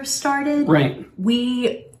school year started,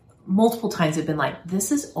 we multiple times have been like,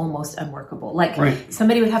 this is almost unworkable. Like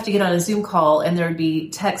somebody would have to get on a Zoom call and there would be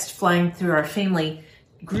text flying through our family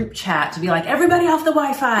group chat to be like, everybody off the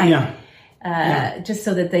Wi-Fi. Just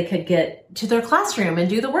so that they could get to their classroom and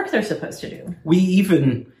do the work they're supposed to do.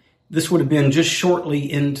 This would have been just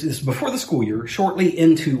shortly into this, before the school year, shortly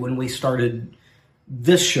into when we started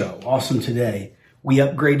this show, Awesome Today. We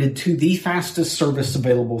upgraded to the fastest service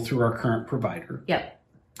available through our current provider.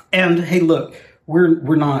 And hey, look,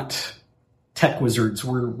 we're not tech wizards.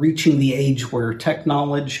 We're reaching the age where tech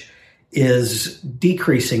knowledge is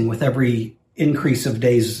decreasing with every increase of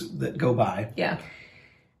days that go by.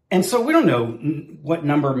 And so we don't know what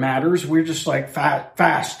number matters. We're just like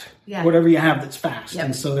fast, whatever you have that's fast.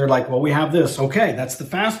 And so they're like, well, we have this. Okay, that's the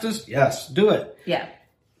fastest. Yes, do it.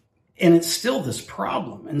 And it's still this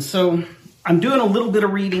problem. And so I'm doing a little bit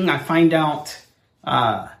of reading. I find out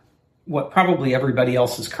what probably everybody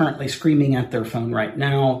else is currently screaming at their phone right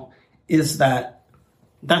now is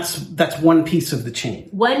that's one piece of the chain.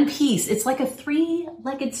 One piece. It's like a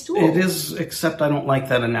 3-legged stool. It is, except I don't like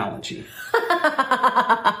that analogy.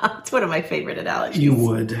 It's one of my favorite analogies. You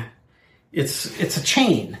would. It's a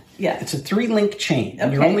chain. Yeah. It's a 3-link chain.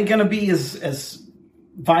 And you're only going to be as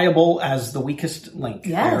viable as the weakest link.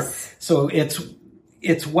 Yes. There. So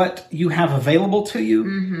it's what you have available to you.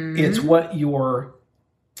 Mm-hmm. It's what your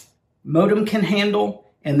modem can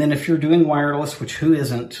handle. And then if you're doing wireless, which who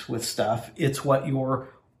isn't with stuff, it's what your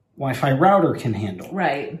Wi-Fi router can handle.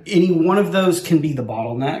 Right. Any one of those can be the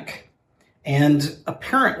bottleneck. And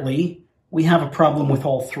apparently we have a problem with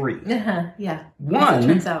all three. Yeah. One, as it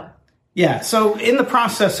turns out. Yeah. So in the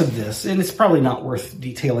process of this, and it's probably not worth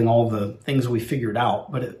detailing all the things we figured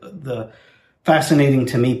out, but the fascinating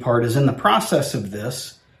to me part is in the process of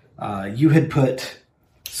this, you had put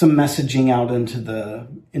some messaging out into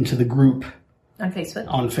the group on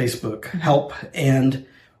Facebook, help. And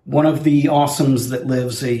one of the awesomes that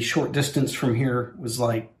lives a short distance from here was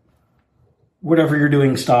like, whatever you're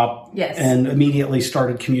doing, stop. Yes. And immediately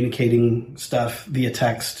started communicating stuff via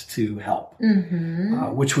text to help,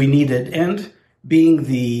 which we needed. And being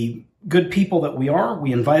the good people that we are,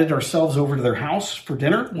 we invited ourselves over to their house for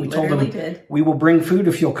dinner. We told them we will bring food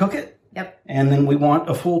if you'll cook it. Yep. And then we want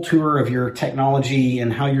a full tour of your technology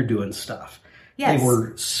and how you're doing stuff. Yes. They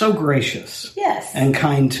were so gracious yes. and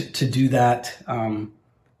kind to do that.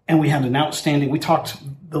 And we had an outstanding, we talked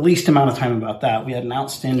the least amount of time about that. We had an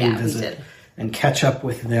outstanding visit and catch up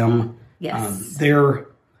with them. Yes.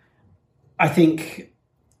 I think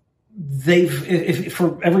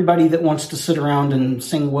for everybody that wants to sit around and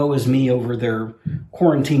sing woe is me over their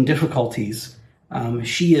quarantine difficulties,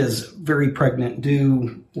 she is very pregnant,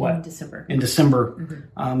 due in December.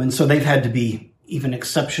 Mm-hmm. And so they've had to be even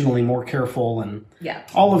exceptionally more careful and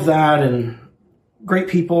all of that, and great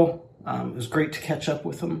people. It was great to catch up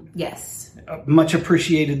with them. Yes. Much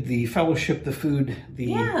appreciated the fellowship, the food, the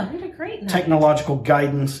we had a great night. Technological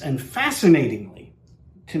guidance, and fascinatingly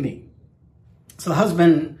to me. So the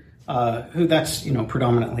husband, who that's,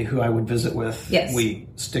 predominantly who I would visit with. Yes. We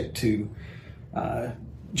stick to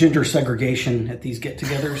gender segregation at these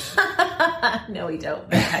get-togethers. No, we don't.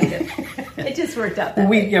 It just worked out that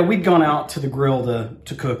way. We'd gone out to the grill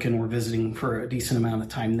to cook, and we're visiting for a decent amount of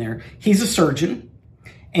time there. He's a surgeon,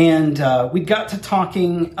 and we got to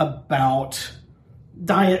talking about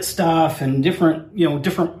diet stuff and different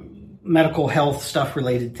medical health stuff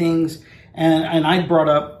related things. And I brought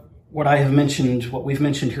up what we've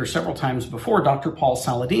mentioned here several times before, Dr. Paul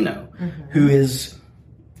Saladino, who is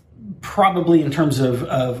probably, in terms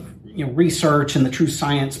of research and the true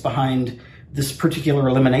science behind this particular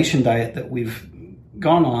elimination diet that we've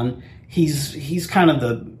gone on, he's kind of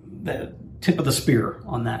the tip of the spear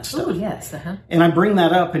on that stuff. Oh, yes. Uh-huh. And I bring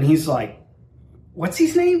that up, and he's like, what's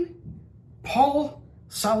his name? Paul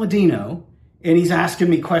Saladino. And he's asking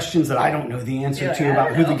me questions that I don't know the answer to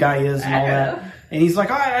about who the guy is and all that. And he's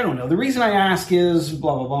like, I don't know. The reason I ask is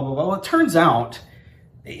blah, blah, blah, blah, blah. Well, it turns out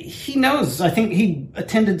he knows. I think he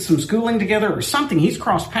attended some schooling together or something. He's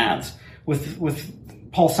crossed paths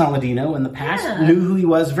with Paul Saladino in the past, knew who he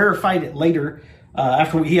was, verified it later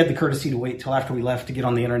after he had the courtesy to wait till after we left to get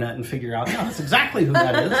on the internet and figure out, that's exactly who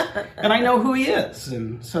that is. And I know who he is.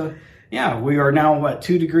 And so, we are now,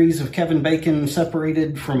 2 degrees of Kevin Bacon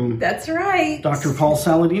separated from That's right. Dr. Paul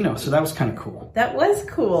Saladino. So that was kind of cool. That was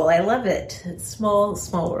cool. I love it. It's small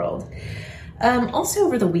world. Also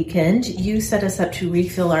over the weekend, you set us up to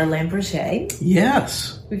refill our Lamborghini.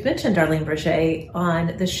 Yes. We've mentioned our Lamborghini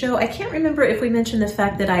on the show. I can't remember if we mentioned the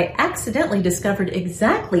fact that I accidentally discovered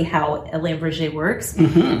exactly how a Lamborghini works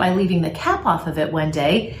by leaving the cap off of it one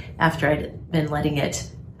day after I'd been letting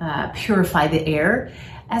it purify the air.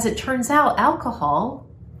 As it turns out, alcohol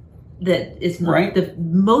that is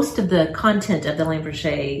most of the content of the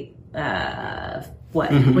Lamborghini, what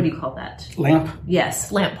do you call that? Lamp. Yes,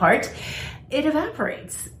 lamp part. It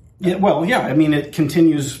evaporates. Yeah, well, I mean, it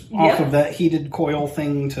continues off of that heated coil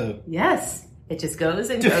thing to... Yes. It just goes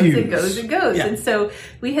and diffuse. Goes and goes and goes. Yeah. And so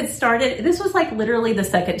we had started... This was like literally the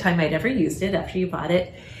second time I'd ever used it after you bought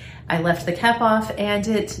it. I left the cap off, and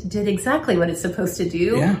it did exactly what it's supposed to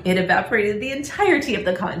do. Yeah. It evaporated the entirety of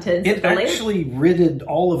the contents. It actually ridded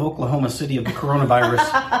all of Oklahoma City of the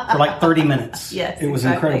coronavirus for like 30 minutes. Yes, it was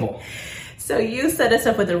incredible. So you set us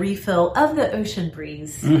up with a refill of the Ocean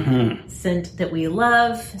Breeze scent that we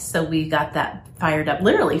love. So we got that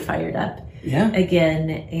literally fired up again.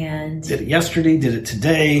 And did it yesterday, did it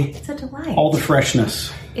today. It's a delight. All the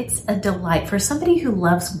freshness. It's a delight. For somebody who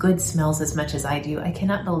loves good smells as much as I do, I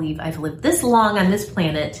cannot believe I've lived this long on this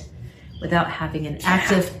planet without having an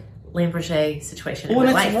active Lamborghini situation in my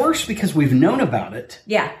life. Well, and it's worse because we've known about it.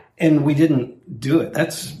 Yeah. And we didn't do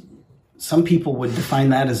it. Some people would define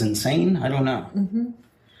that as insane. I don't know. Mm-hmm.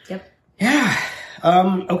 Yep. Yeah.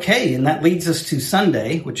 Okay. And that leads us to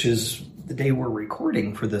Sunday, which is the day we're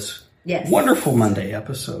recording for this wonderful Monday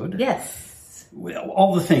episode. Yes.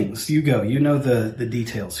 All the things. You go. You know the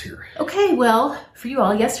details here. Okay, well, for you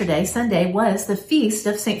all, yesterday, Sunday, was the feast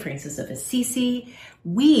of St. Francis of Assisi.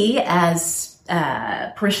 We, as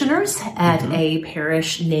parishioners at a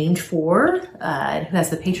parish named for, who has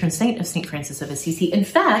the patron saint of St. Francis of Assisi. In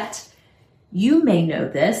fact, you may know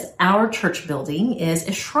this, our church building is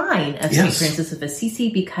a shrine of St. Francis of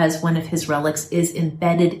Assisi because one of his relics is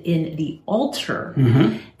embedded in the altar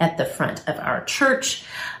at the front of our church.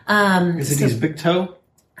 Is it his big toe?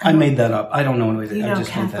 I made that up. I don't know what it is. You know, I just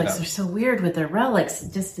Catholics made that up. are so weird with their relics.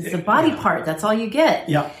 It's a body part. That's all you get.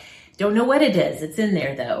 Yeah. Don't know what it is. It's in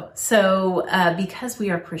there, though. So because we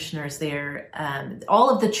are parishioners there, all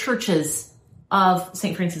of the churches of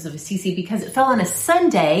St. Francis of Assisi, because it fell on a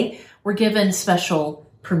Sunday, were given special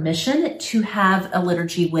permission to have a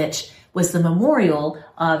liturgy which was the memorial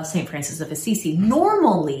of St. Francis of Assisi.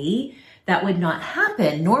 Normally, that would not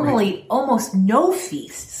happen. Normally, almost no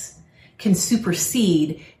feasts can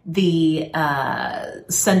supersede the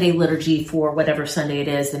Sunday liturgy for whatever Sunday it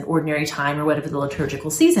is, an ordinary time or whatever the liturgical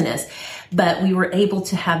season is. But we were able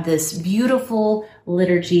to have this beautiful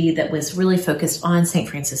liturgy that was really focused on St.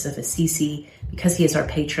 Francis of Assisi because he is our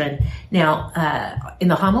patron. Now, in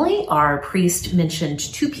the homily, our priest mentioned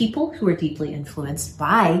two people who were deeply influenced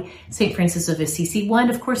by St. Francis of Assisi. One,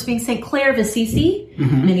 of course, being St. Clare of Assisi.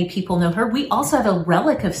 Many people know her. We also have a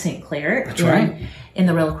relic of St. Clare. That's right. In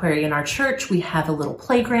the reliquary in our church, we have a little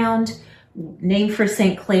playground named for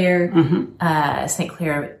St. Clare. St.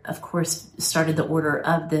 Clare, of course, started the order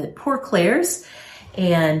of the Poor Clares.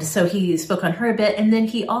 And so he spoke on her a bit. And then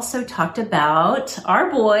he also talked about our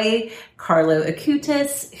boy, Carlo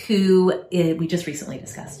Acutis, who we just recently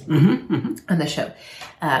discussed on the show.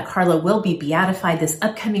 Carlo will be beatified this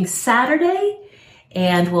upcoming Saturday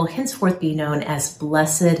and will henceforth be known as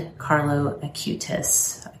Blessed Carlo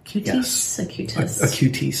Acutis. Acutis,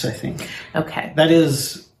 I think. Okay. That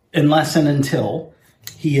is, unless and until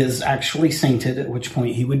he is actually sainted, at which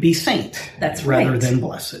point he would be saint. That's right. Rather than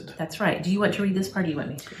blessed. That's right. Do you want to read this part or do you want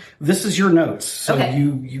me to? This is your notes, so okay.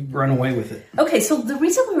 you run away with it. Okay, so the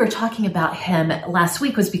reason we were talking about him last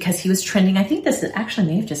week was because he was trending. I think this actually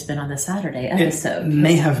may have just been on the Saturday episode. It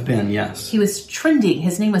may have been, yes. He was trending.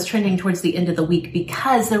 His name was trending towards the end of the week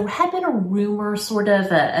because there had been a rumor, sort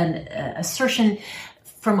of an assertion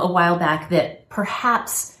from a while back that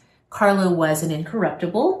perhaps Carlo was an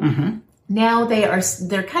incorruptible. Now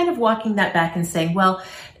they're kind of walking that back and saying, well,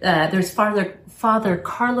 there's Father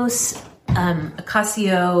Carlos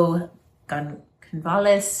Ocasio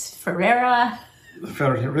Gonzalez Ferreira.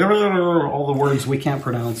 All the words we can't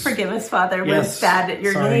pronounce. Forgive us, Father. We're bad at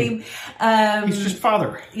your name. He's just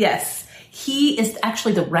Father. Yes. He is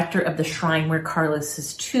actually the rector of the shrine where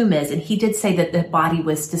Carlos's tomb is, and he did say that the body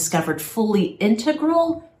was discovered fully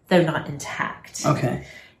integral, though not intact. Okay.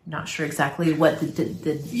 Not sure exactly what the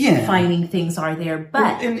defining things are there,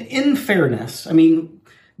 but... In fairness, I mean,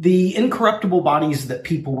 the incorruptible bodies that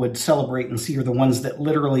people would celebrate and see are the ones that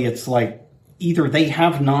literally it's like either they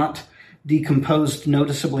have not decomposed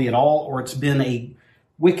noticeably at all, or it's been a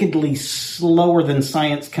wickedly slower than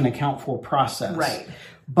science can account for process. Right.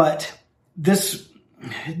 But this,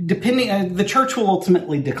 depending, the church will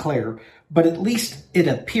ultimately declare, but at least it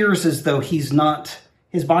appears as though his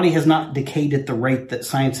body has not decayed at the rate that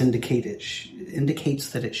science indicates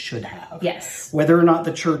that it should have. Yes. Whether or not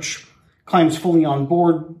the church climbs fully on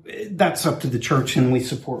board, that's up to the church, and we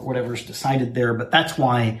support whatever's decided there. But that's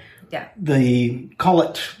why they call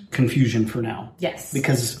it confusion for now. Yes.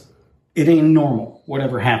 Because it ain't normal,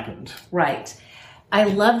 whatever happened. Right. I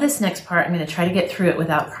love this next part. I'm going to try to get through it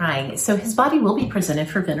without crying. So his body will be presented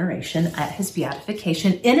for veneration at his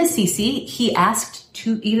beatification in Assisi. He asked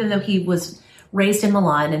to, even though he was raised in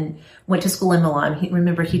Milan and went to school in Milan,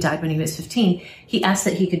 remember he died when he was 15, he asked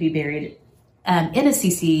that he could be buried in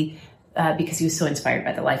Assisi because he was so inspired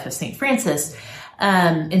by the life of St. Francis.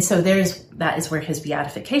 And so that is where his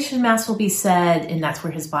beatification mass will be said, and that's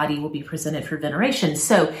where his body will be presented for veneration.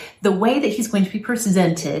 So the way that he's going to be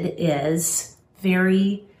presented is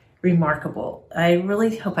very remarkable. I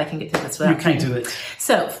really hope I can get through this without crying. You can do it.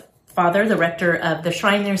 So, Father, the rector of the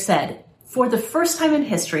shrine there said, "For the first time in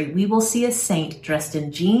history, we will see a saint dressed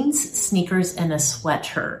in jeans, sneakers, and a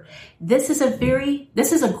sweater. This is a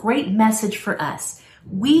great message for us.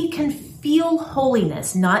 We can feel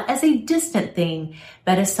holiness not as a distant thing,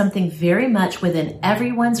 but as something very much within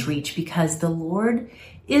everyone's reach, because the Lord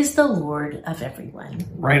is the Lord of everyone."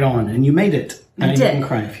 Right on. And you made it. Now you can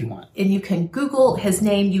cry if you want. And you can Google his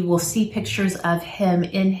name. You will see pictures of him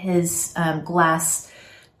in his glass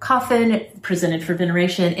coffin presented for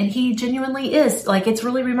veneration. And he genuinely is, like, it's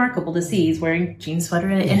really remarkable to see. He's wearing jean sweater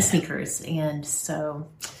and sneakers. And so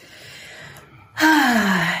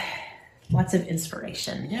Lots of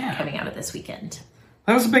inspiration coming out of this weekend.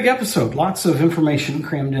 That was a big episode. Lots of information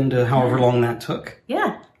crammed into however long that took.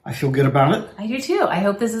 Yeah. I feel good about it. I do too. I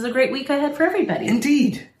hope this is a great week ahead for everybody.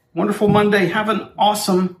 Indeed. Wonderful Monday. Have an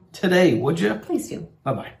awesome today, would you? Please do.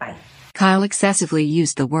 Bye-bye. Bye. Kyle excessively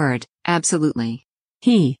used the word absolutely.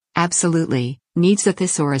 He, absolutely, needs a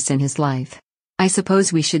thesaurus in his life. I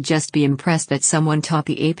suppose we should just be impressed that someone taught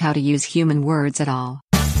the ape how to use human words at all.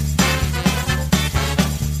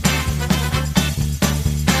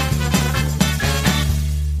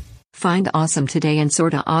 Find Awesome Today and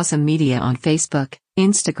Sorta Awesome Media on Facebook,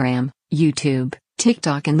 Instagram, YouTube,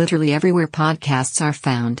 TikTok, and literally everywhere podcasts are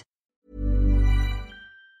found.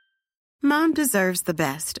 Mom deserves the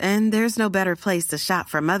best, and there's no better place to shop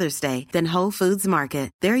for Mother's Day than Whole Foods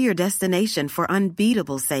Market. They're your destination for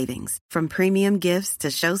unbeatable savings, from premium gifts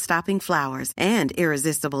to show-stopping flowers and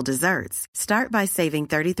irresistible desserts. Start by saving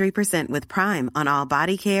 33% with Prime on all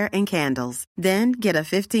body care and candles. Then get a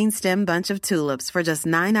 15-stem bunch of tulips for just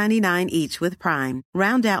 $9.99 each with Prime.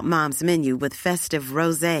 Round out Mom's menu with festive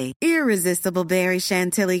rosé, irresistible berry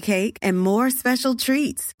chantilly cake, and more special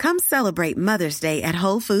treats. Come celebrate Mother's Day at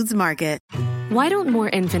Whole Foods Market. Why don't more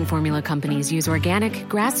infant formula companies use organic,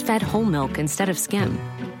 grass-fed whole milk instead of skim?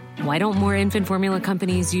 Why don't more infant formula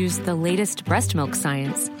companies use the latest breast milk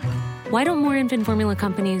science? Why don't more infant formula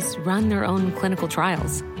companies run their own clinical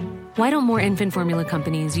trials? Why don't more infant formula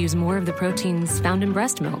companies use more of the proteins found in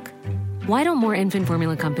breast milk? Why don't more infant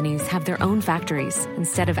formula companies have their own factories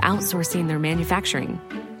instead of outsourcing their manufacturing?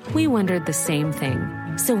 We wondered the same thing.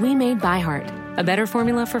 So we made ByHeart, a better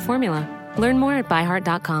formula for formula. Learn more at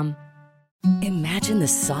byheart.com. Imagine the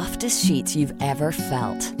softest sheets you've ever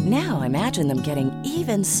felt. Now imagine them getting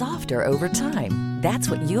even softer over time.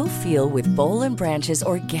 That's what you'll feel with Boll & Branch's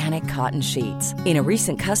organic cotton sheets. In a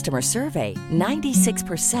recent customer survey,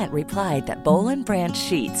 96% replied that Boll & Branch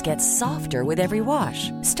sheets get softer with every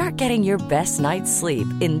wash. Start getting your best night's sleep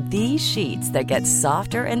in these sheets that get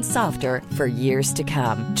softer and softer for years to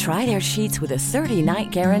come. Try their sheets with a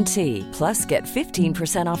 30-night guarantee. Plus, get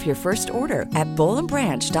 15% off your first order at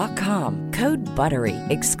bollandbranch.com. Code BUTTERY.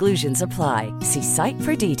 Exclusions apply. See site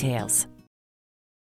for details.